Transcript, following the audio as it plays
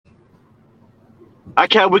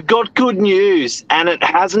Okay, we've got good news, and it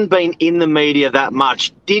hasn't been in the media that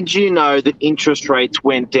much. Did you know that interest rates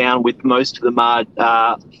went down with most of the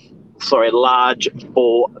large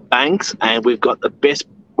four banks, and we've got the best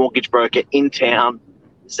mortgage broker in town,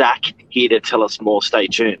 Zach, here to tell us more. Stay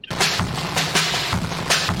tuned.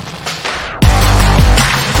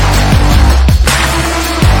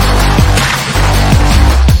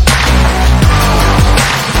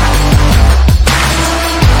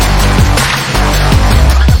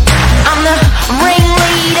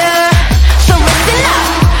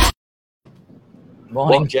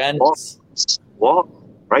 Morning, gents. What?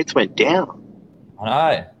 Rates went down. I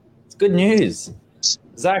know. It's good news.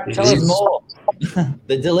 Zach, tell us more.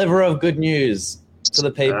 The deliverer of good news to the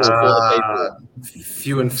people, for the people.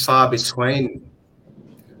 Few and far between.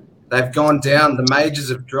 They've gone down. The majors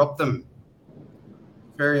have dropped them.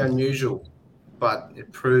 Very unusual, but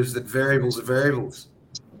it proves that variables are variables.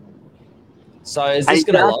 So is this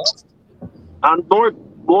going to last?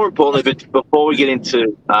 More importantly, but before we get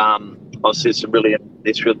into obviously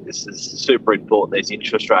this is super important. These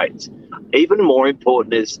interest rates. Even more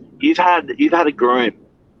important is you've had a groom.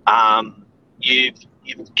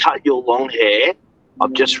 You've cut your long hair.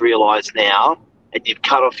 I've just realised now, and you've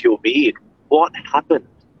cut off your beard. What happened?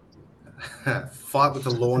 Fight with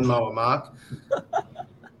the lawnmower, Mark.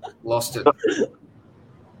 Lost it.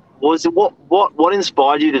 Was it what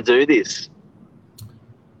inspired you to do this?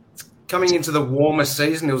 Coming into the warmer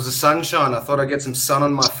season, it was the sunshine. I thought I'd get some sun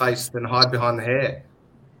on my face, then hide behind the hair.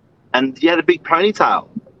 And you had a big ponytail.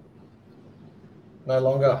 No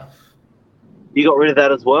longer. You got rid of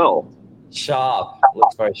that as well. Sharp.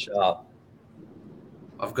 Looks very sharp.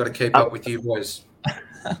 I've got to keep up with you boys.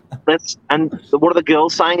 And what are the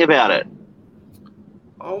girls saying about it?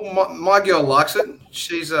 Oh, my girl likes it.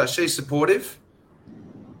 She's supportive.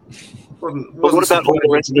 But what about all the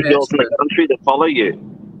rest of the girls in the country that follow you?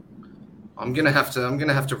 I'm gonna have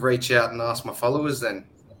to reach out and ask my followers then.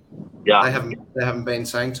 Yeah, they haven't been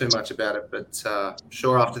saying too much about it, but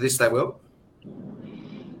sure after this they will.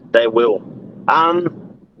 They will.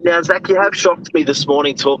 Now, Zach, you have shocked me this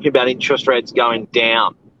morning talking about interest rates going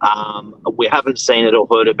down. We haven't seen it or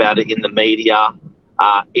heard about it in the media.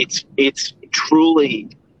 It's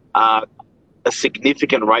truly a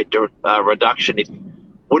significant rate reduction. It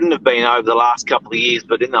wouldn't have been over the last couple of years,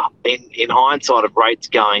 but in hindsight of rates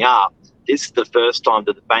going up, this is the first time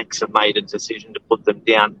that the banks have made a decision to put them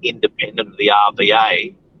down independent of the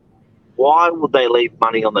RBA. Why would they leave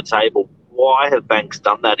money on the table? Why have banks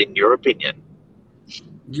done that, in your opinion?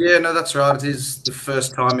 Yeah, no, that's right. It is the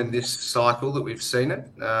first time in this cycle that we've seen it.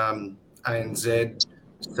 ANZ,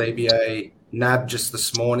 CBA, NAB just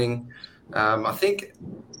this morning. I think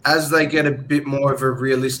as they get a bit more of a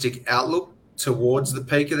realistic outlook towards the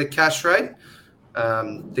peak of the cash rate,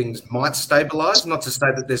 things might stabilise. Not to say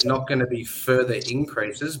that there's not going to be further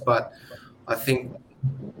increases, but I think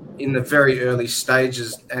in the very early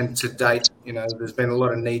stages and to date, there's been a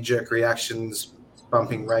lot of knee-jerk reactions,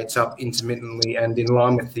 bumping rates up intermittently and in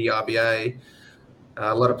line with the RBA.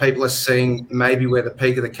 A lot of people are seeing maybe where the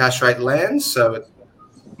peak of the cash rate lands, so it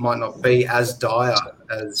might not be as dire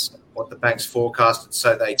as what the banks forecasted,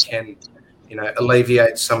 so they can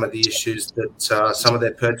alleviate some of the issues that some of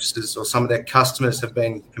their purchasers or some of their customers have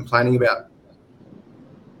been complaining about.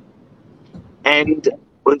 And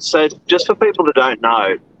so just for people that don't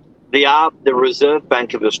know, the Reserve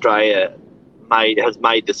Bank of Australia has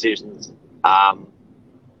made decisions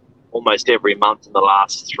almost every month in the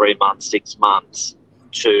last 3 months, 6 months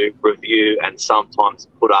to review and sometimes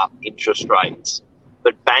put up interest rates.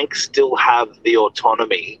 But banks still have the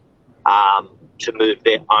autonomy to move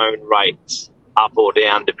their own rates up or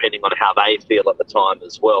down depending on how they feel at the time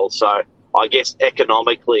as well. So I guess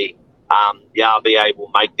economically, the RBA will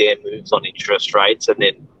make their moves on interest rates, and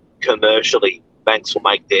then commercially, banks will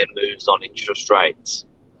make their moves on interest rates.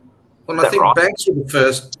 Well, I think right? Banks were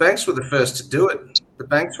the first to do it. The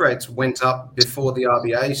banks rates went up before the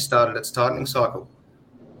RBA started its tightening cycle.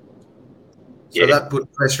 So that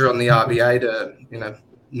put pressure on the RBA to,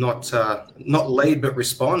 not lead but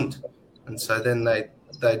respond. And so then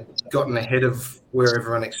they'd gotten ahead of where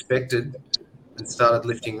everyone expected and started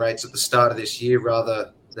lifting rates at the start of this year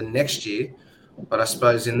rather than next year. But I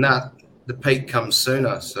suppose in that, the peak comes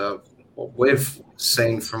sooner. So what we've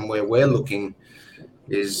seen from where we're looking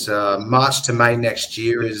is March to May next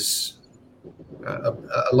year is a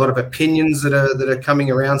lot of opinions that are coming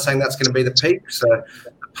around saying that's going to be the peak. So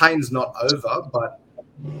the pain's not over, but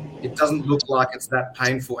it doesn't look like it's that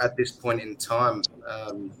painful at this point in time.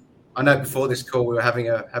 I know before this call we were having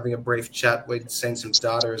a brief chat. We'd seen some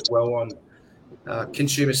data as well on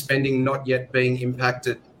consumer spending not yet being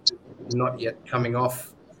impacted not yet coming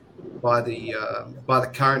off by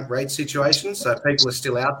the current rate situation. So people are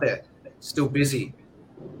still out there, still busy.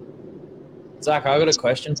 Zach, I got a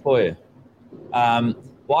question for you.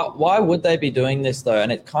 Why would they be doing this though?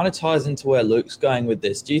 And it kind of ties into where Luke's going with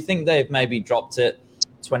this. Do you think they've maybe dropped it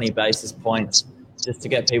 20 basis points just to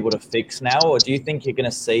get people to fix now, or do you think you're going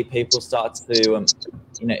to see people start to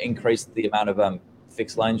increase the amount of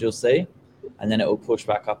fixed loans you'll see, and then it will push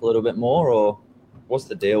back up a little bit more, or what's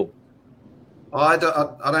the deal? I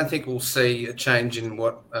don't think we'll see a change in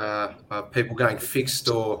what people going fixed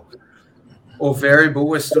or variable.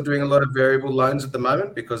 We're still doing a lot of variable loans at the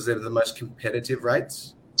moment because they're the most competitive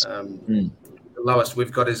rates. The lowest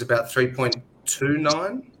we've got is about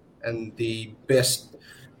 3.29, and the best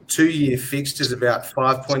 2-year fixed is about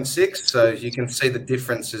 5.6. So you can see the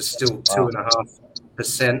difference is still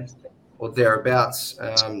 2.5% or thereabouts.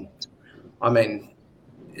 I mean,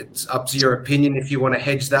 it's up to your opinion if you want to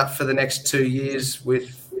hedge that for the next 2 years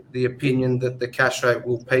with the opinion that the cash rate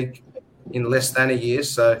will peak in less than a year.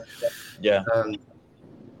 So, yeah.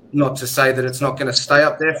 Not to say that it's not going to stay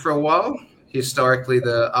up there for a while. Historically,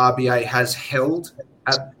 the RBA has held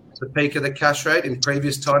at the peak of the cash rate in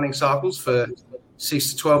previous tightening cycles for 6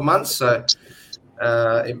 to 12 months. So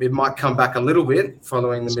it might come back a little bit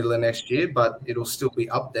following the middle of next year, but it'll still be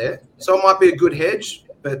up there. So it might be a good hedge,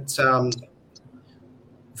 but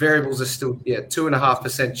variables are still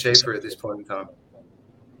 2.5% cheaper at this point in time.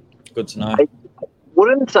 Good to know.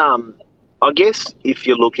 Wouldn't I guess if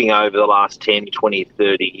you're looking over the last 10, 20,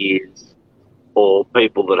 30 years, or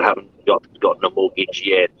people that haven't gotten a mortgage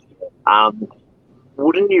yet,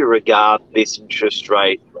 wouldn't you regard these interest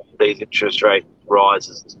rate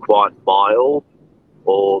rises as quite mild,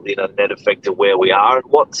 or net effect of where we are? And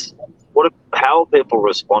how are people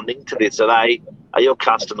responding to this? Are your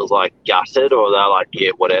customers like gutted, or are they like, yeah,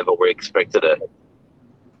 whatever, we expected it?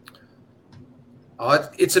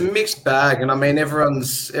 It's a mixed bag, and I mean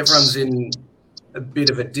everyone's in a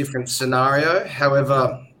bit of a different scenario.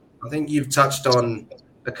 However, I think you've touched on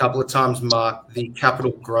a couple of times, Mark, the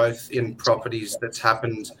capital growth in properties that's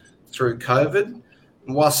happened through COVID.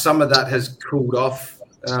 And while some of that has cooled off,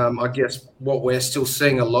 I guess what we're still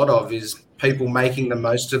seeing a lot of is people making the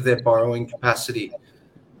most of their borrowing capacity.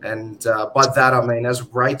 And by that, I mean, as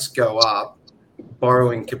rates go up,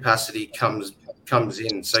 borrowing capacity comes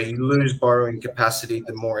in. So you lose borrowing capacity,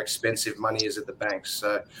 the more expensive money is at the banks.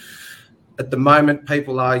 So at the moment,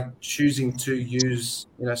 people are choosing to use,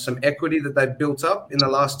 some equity that they've built up in the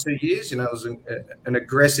last 2 years. It was an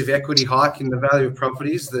aggressive equity hike in the value of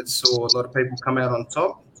properties that saw a lot of people come out on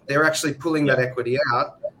top. They're actually pulling that equity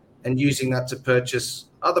out and using that to purchase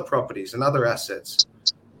other properties and other assets.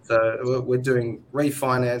 So we're doing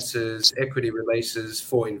refinances, equity releases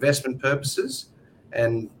for investment purposes,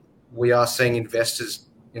 and we are seeing investors,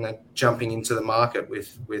 jumping into the market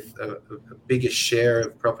with a bigger share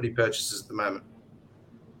of property purchases at the moment.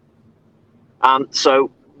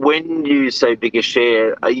 So when you say bigger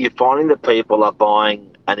share, are you finding that people are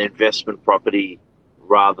buying an investment property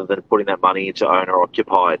rather than putting that money into owner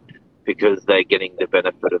occupied because they're getting the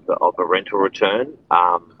benefit of a rental return?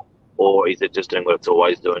 Or is it just doing what it's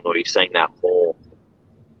always doing, or are you seeing that more?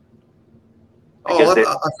 I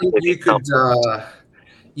think you could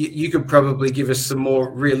you could probably give us some more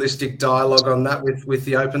realistic dialogue on that with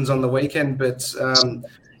the opens on the weekend. But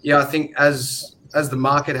I think as the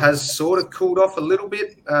market has sort of cooled off a little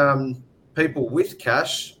bit, people with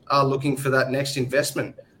cash are looking for that next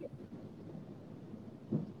investment.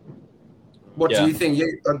 What do you think?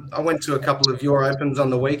 I went to a couple of your opens on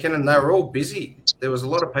the weekend, and they were all busy. There was a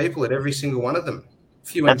lot of people at every single one of them.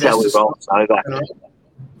 That's how we roll Novak.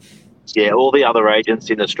 Yeah, all the other agents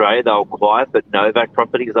in Australia, they were quiet, but Novak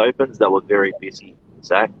Properties opens, they were very busy.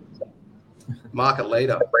 Zach? Market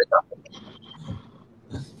leader.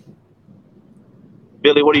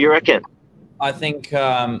 Billy, what do you reckon? I think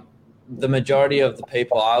the majority of the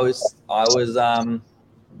people I was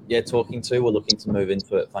talking to were looking to move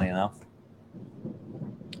into it, funny enough.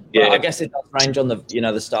 Yeah, I guess it does range on the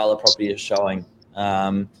the style of property you're showing.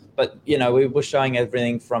 But we were showing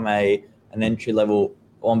everything from an entry level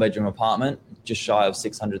 1-bedroom apartment just shy of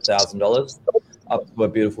 $600,000 up to a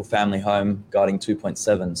beautiful family home guiding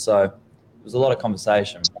 2.7. So it was a lot of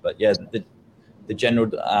conversation. But the general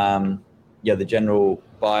the general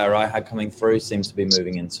buyer I had coming through seems to be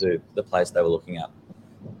moving into the place they were looking at.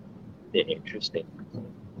 Yeah, interesting.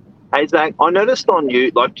 Hey Zach, I noticed on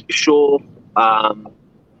you Shaw.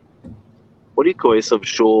 What do you call yourself?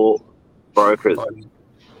 Shaw brokers.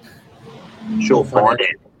 Shaw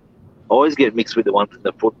Finance. I always get mixed with the ones in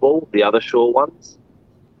the football, the other Shaw ones.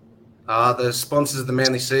 The sponsors of the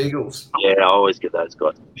Manly Seagulls. Yeah, I always get those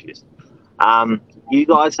guys confused. You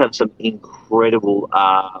guys have some incredible,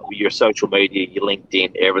 your social media, your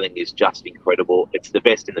LinkedIn, everything is just incredible. It's the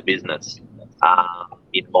best in the business,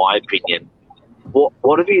 in my opinion.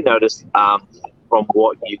 What have you noticed from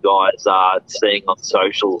what you guys are seeing on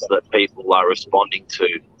socials that people are responding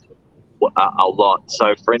to a lot?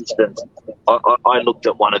 So, for instance, I looked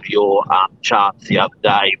at one of your charts the other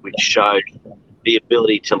day, which showed the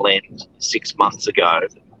ability to lend 6 months ago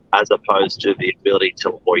as opposed to the ability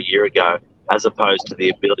to, or a year ago, as opposed to the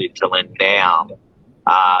ability to lend now.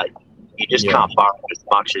 You just can't borrow as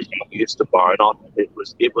much as you used to borrow.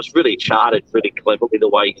 It was really charted, really cleverly the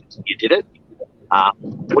way you did it.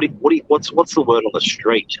 What's the word on the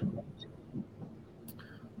street?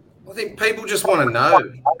 I think people just want to know.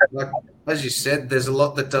 Like, as you said, there's a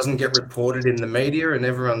lot that doesn't get reported in the media, and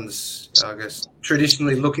everyone's, I guess,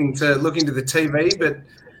 traditionally looking to the TV. But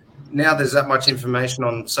now there's that much information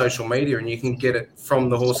on social media, and you can get it from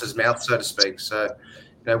the horse's mouth, so to speak. So,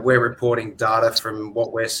 we're reporting data from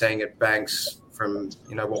what we're seeing at banks, from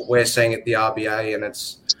what we're seeing at the RBA, and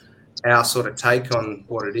it's our sort of take on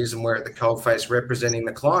what it is, and we're at the coalface representing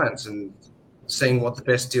the clients and seeing what the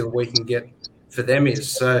best deal we can get for them is.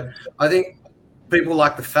 So I think people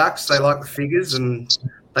like the facts, they like the figures, and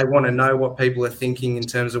they want to know what people are thinking in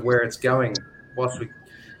terms of where it's going. Whilst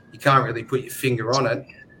you can't really put your finger on it,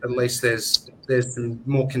 at least there's some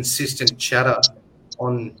more consistent chatter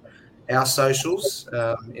on our socials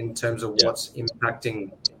in terms of what's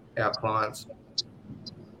impacting our clients.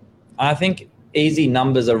 I think easy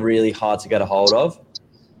numbers are really hard to get a hold of.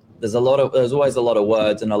 There's always a lot of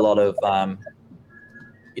words and a lot of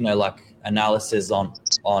like analysis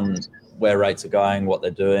on where rates are going, what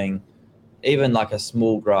they're doing, even like a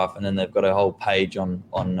small graph, and then they've got a whole page on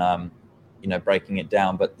breaking it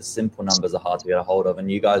down. But the simple numbers are hard to get a hold of,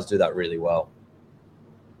 and you guys do that really well.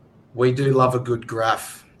 We do love a good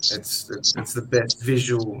graph. It's the best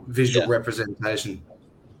visual representation.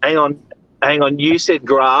 Hang on. You said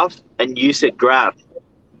graph, and you said graph.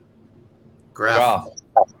 Graph.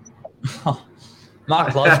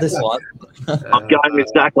 Mark loves this one. I'm going with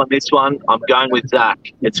Zach on this one.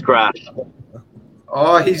 It's graph.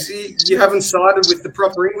 Oh, you haven't sided with the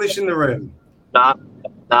proper English in the room. Nah,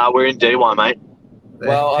 we're in D1, mate.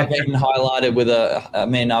 Well, I've been highlighted with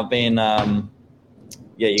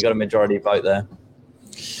you got a majority vote there.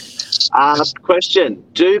 Question: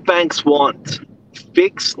 do banks want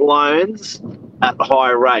fixed loans at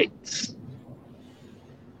high rates?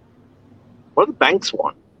 What do the banks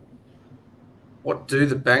want? What do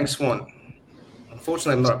the banks want?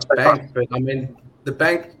 Unfortunately, I'm not a bank, but I mean, the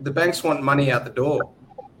banks want money out the door.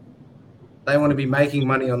 They want to be making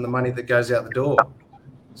money on the money that goes out the door.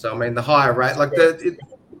 So I mean, the higher rate, like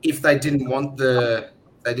if they didn't want the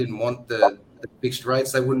fixed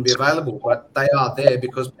rates, they wouldn't be available. But they are there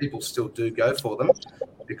because people still do go for them,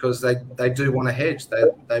 because they do want to hedge.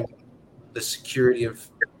 They the security of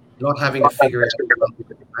not having to figure out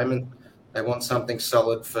the payment. They want something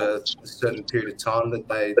solid for a certain period of time that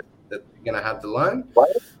they're going to have the loan.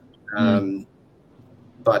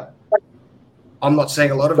 But I'm not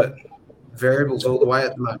seeing a lot of it. Variables all the way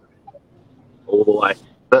at the moment. All the way.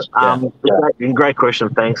 But great question,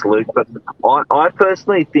 thanks, Luke. But I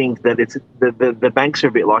personally think that it's the banks are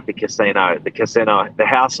a bit like the casino. The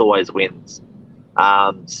house always wins.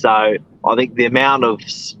 So I think the amount of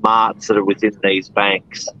smarts that are within these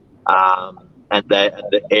banks, and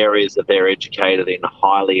the areas that they're educated in,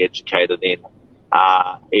 highly educated in,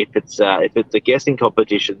 if it's a guessing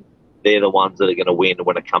competition, they're the ones that are going to win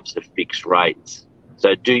when it comes to fixed rates.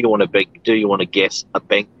 So do you want to guess a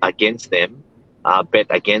bank against them? Bet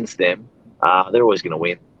against them, they're always going to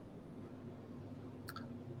win.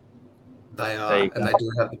 They are, and they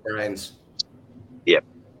do have the brains. Yep.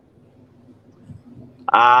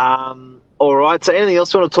 All right. So, anything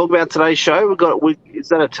else you want to talk about today's show? Is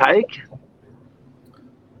that a take?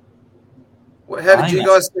 How did you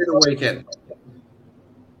guys see the weekend?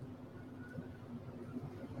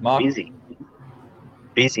 Mark?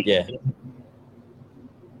 Busy. Yeah.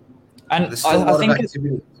 And I think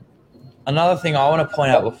another thing I want to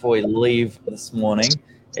point out before we leave this morning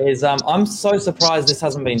is I'm so surprised this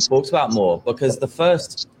hasn't been talked about more, because the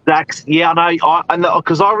first... Zach's, yeah, I know,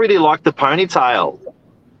 because I really like the ponytail.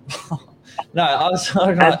 No, I was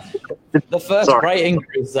talking about the first rate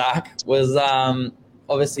increase, Zach, was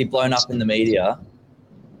obviously blown up in the media.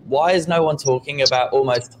 Why is no one talking about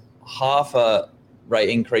almost half a rate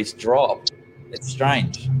increase drop? It's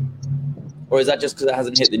strange. Or is that just because it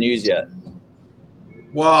hasn't hit the news yet?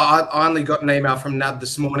 Well, I only got an email from NAB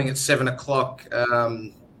this morning at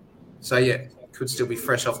 7:00. So yeah, could still be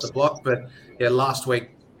fresh off the block. But yeah, last week,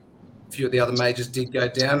 a few of the other majors did go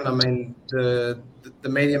down. I mean, the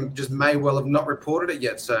medium just may well have not reported it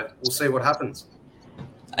yet, so we'll see what happens.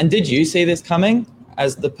 And did you see this coming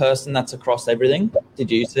as the person that's across everything? Did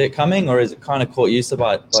you see it coming, or is it kind of caught you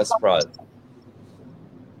by surprise?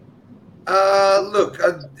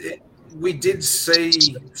 We did see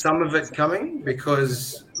some of it coming,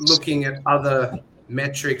 because looking at other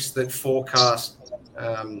metrics that forecast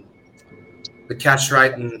the cash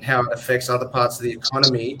rate and how it affects other parts of the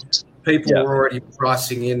economy, people were already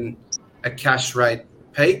pricing in a cash rate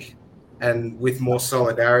peak and with more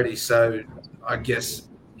solidarity. So I guess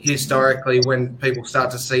historically, when people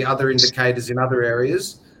start to see other indicators in other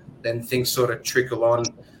areas, then things sort of trickle on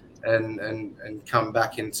and come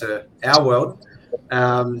back into our world.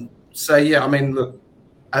 So yeah, I mean, look,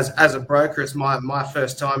 as a broker, it's my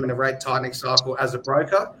first time in a rate tightening cycle as a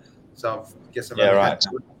broker. So I guess I've only had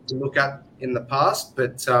to look at in the past,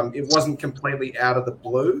 but it wasn't completely out of the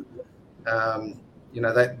blue. You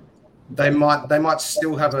know, they might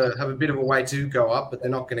still have a bit of a way to go up, but they're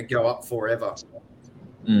not going to go up forever.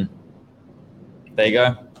 There you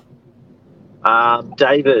go.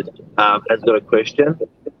 David has got a question.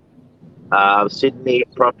 Sydney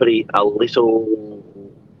property a little.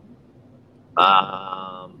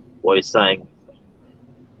 What he's saying.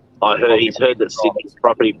 He's heard that Sydney's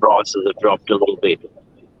property prices have dropped a little bit.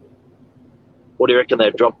 What do you reckon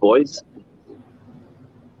they've dropped, boys?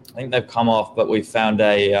 I think they've come off, but we found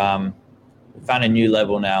a new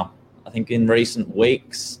level now. I think in recent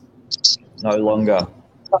weeks, no longer.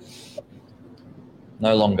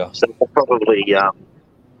 So probably, you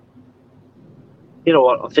know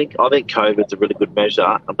what? I think COVID's a really good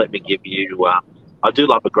measure. And let me give you. I do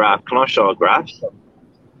love a graph. Can I show a graph?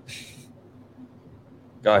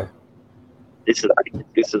 Go. This is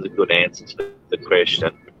a good answer to the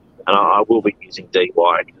question, and I will be using DY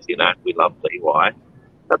because we love DY.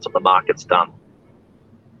 That's what the market's done.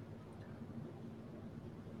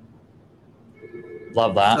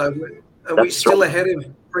 Love that. So are we still ahead of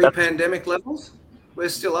pre-pandemic levels? We're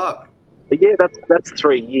still up. Yeah, that's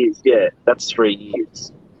 3 years. Yeah, that's 3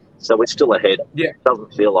 years. So we're still ahead. Yeah, it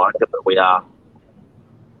doesn't feel like it, but we are.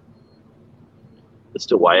 We're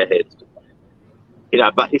still way ahead.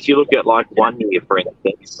 But if you look at like 1 year, for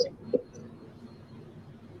instance,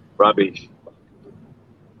 rubbish.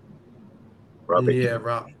 Yeah,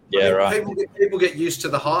 right. Yeah, right. People get used to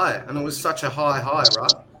the high, and it was such a high,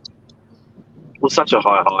 right? Well, such a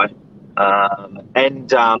high. I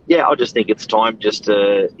just think it's time just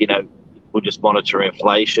to, we'll just monitor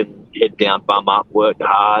inflation, head down, bum up, work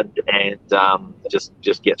hard, and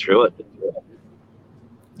just get through it.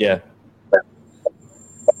 Yeah.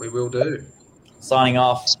 We will do. Signing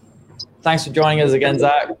off. Thanks for joining us again,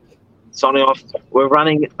 Zach. Signing off. We're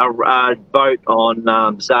running a vote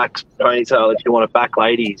on Zach's ponytail. If you want to back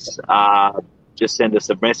ladies, just send us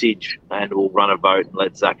a message and we'll run a vote and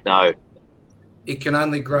let Zach know. It can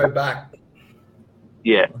only grow back.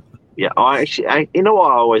 Yeah. I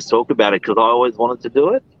always talk about it because I always wanted to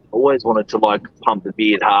do it. Always wanted to pump the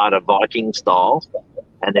beard harder, Viking style,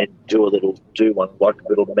 and then do one like a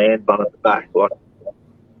little man bun at the back.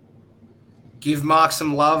 Give Mark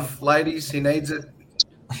some love, ladies. He needs it.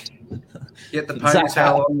 Get the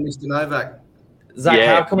ponytail on Mr. Novak. Zach,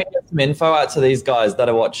 how can we get some info out to these guys that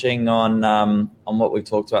are watching on what we've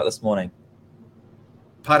talked about this morning?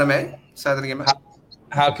 Pardon me? Say that again, mate.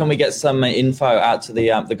 How can we get some info out to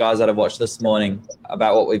the guys that have watched this morning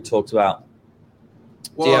about what we've talked about?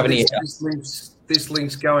 Well, do you have any? This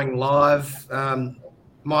link's going live.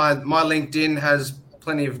 My LinkedIn has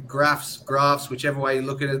plenty of graphs, whichever way you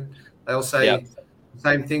look at it. They'll say the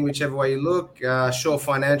same thing, whichever way you look.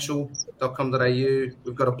 shorefinancial.com.au.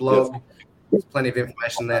 We've got a blog. There's plenty of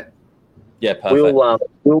information there. Yeah, perfect.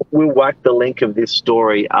 We'll whack the link of this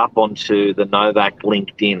story up onto the Novak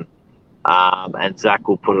LinkedIn, and Zach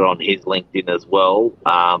will put it on his LinkedIn as well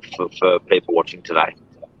for people watching today.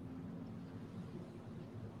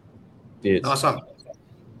 Beautiful. Nice one.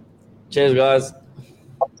 Cheers, guys.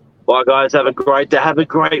 Bye, guys. Have a great day. Have a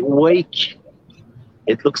great week.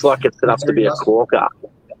 It looks like it's set up to be a corker.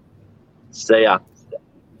 See ya.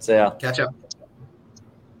 See ya. Catch up.